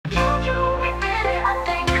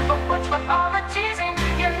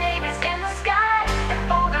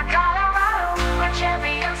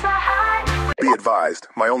advised,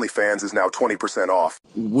 my OnlyFans is now 20% off.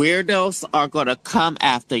 Weirdos are gonna come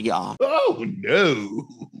after y'all. Oh, no.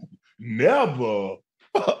 Never.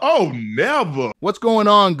 Oh, never. What's going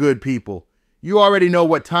on, good people? You already know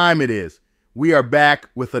what time it is. We are back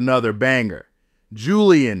with another banger.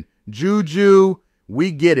 Julian, Juju,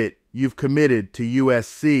 we get it. You've committed to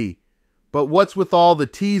USC. But what's with all the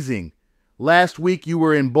teasing? Last week you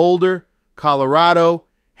were in Boulder, Colorado,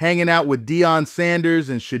 hanging out with Deion Sanders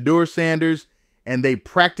and Shedeur Sanders, and they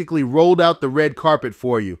practically rolled out the red carpet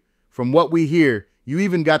for you. From what we hear, you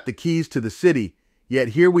even got the keys to the city. Yet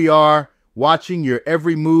here we are, watching your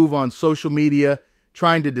every move on social media,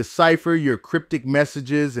 trying to decipher your cryptic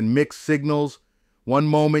messages and mixed signals. One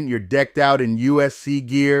moment you're decked out in USC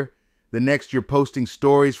gear, the next you're posting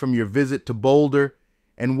stories from your visit to Boulder.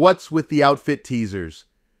 And what's with the outfit teasers?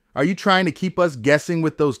 Are you trying to keep us guessing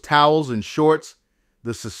with those towels and shorts?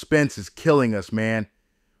 The suspense is killing us, man.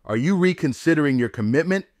 Are you reconsidering your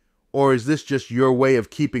commitment, or is this just your way of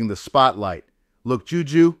keeping the spotlight? Look,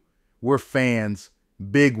 Juju, we're fans,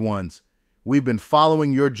 big ones. We've been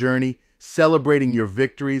following your journey, celebrating your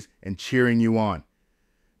victories, and cheering you on.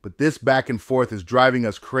 But this back and forth is driving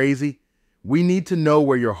us crazy. We need to know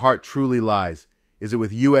where your heart truly lies. Is it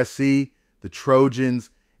with USC, the Trojans,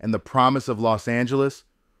 and the promise of Los Angeles?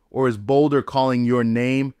 Or is Boulder calling your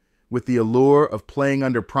name with the allure of playing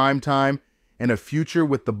under primetime and a future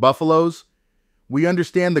with the Buffaloes? We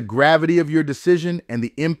understand the gravity of your decision and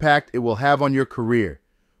the impact it will have on your career.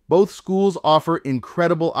 Both schools offer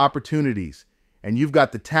incredible opportunities, and you've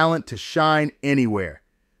got the talent to shine anywhere.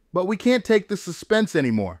 But we can't take the suspense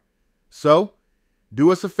anymore. So,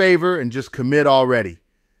 do us a favor and just commit already.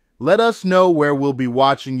 Let us know where we'll be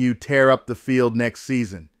watching you tear up the field next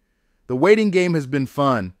season. The waiting game has been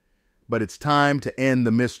fun, but it's time to end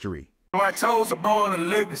the mystery. My toes are born a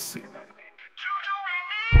legacy.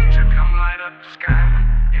 Come light up the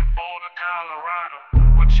sky in Boulder,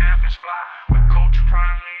 Colorado, where champions fly. With Coach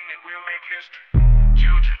Primey and we'll make history.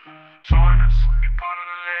 Juju, join us, be part of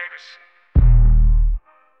the legacy.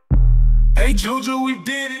 Hey Juju, we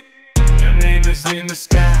did it. Your name is in the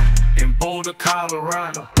sky in Boulder,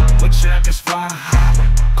 Colorado, where champions fly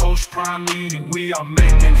high. Coach Primey and we are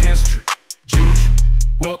making history. Juju,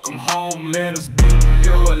 welcome home, let us build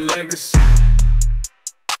your legacy.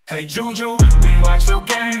 Hey Juju, we watch your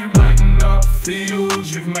game, lighting up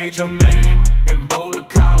fields, you've made your name in Boulder,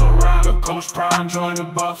 Colorado. Coach Prime joined the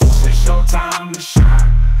Buffs, it's your time to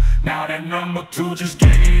shine. Now that number 2 just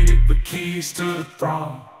gave it the keys to the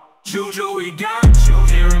throne. Juju, we got you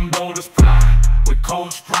here in Boulder's pride, with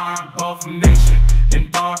Coach Prime, Buff Nation,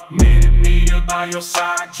 in dark media by your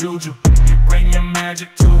side. Juju, you bring your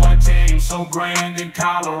magic to our team, so grand in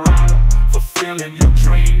Colorado. Fulfilling your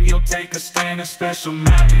dream, you'll take a stand, a special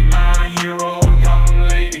 99-year-old young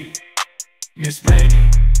lady. Miss Baby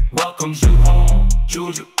welcomes you home.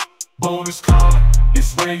 Juju, Boulder's calling,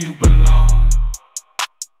 it's where you belong.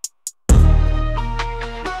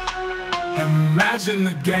 Imagine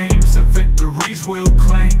the games and victories we'll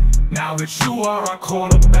claim. Now that you are our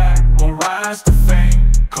quarterback, we'll rise to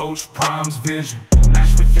fame. Coach Prime's vision,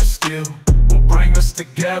 matched with your skill, will bring us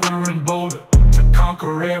together in Boulder to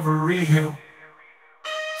conquer every hill.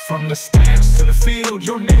 From the stands to the field,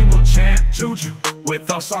 your name will chant. Juju, with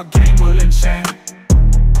us our game will enchant.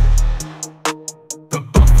 The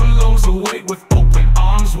Buffaloes await with open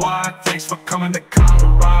arms wide. Thanks for coming to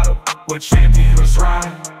Colorado, where champions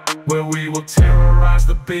ride, where we will terrorize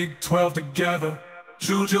the Big 12 together.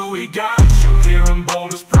 Juju, we got you here in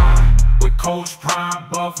Boulder's pride, with Coach Prime,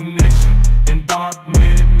 Buff Nation, in dark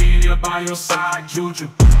media by your side. Juju,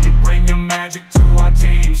 you bring your magic to our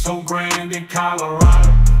team, so grand in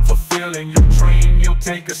Colorado. Fulfilling your dream, you'll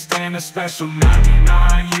take a stand, a special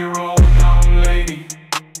 99-year-old young lady.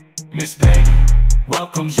 Miss Baby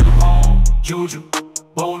welcomes you home. Juju,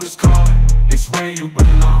 Boulder's calling, it's where you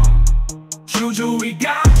belong. Juju, we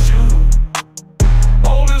got you.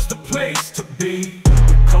 Boulder's the place to be,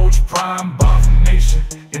 with Coach Prime, Buff Nation,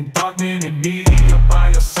 in dark media by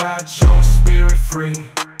your side, your spirit free.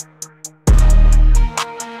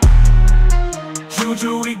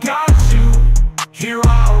 Juju, we got you. Hear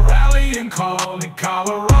our rallying call in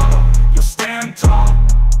Colorado, you'll stand tall.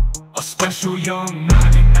 A special young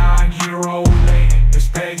 99-year-old lady, Miss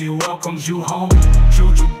Peggy welcomes you home.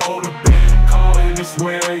 Juju, Boulder, been calling, it's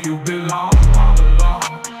where you belong, all along.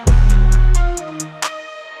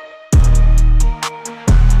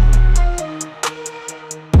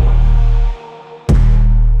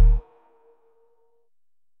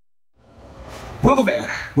 Well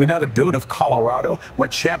there, we're now the build of Colorado, where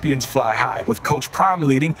champions fly high. With Coach Prime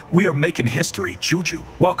leading, we are making history. Juju,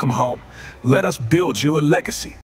 welcome home. Let us build you a legacy.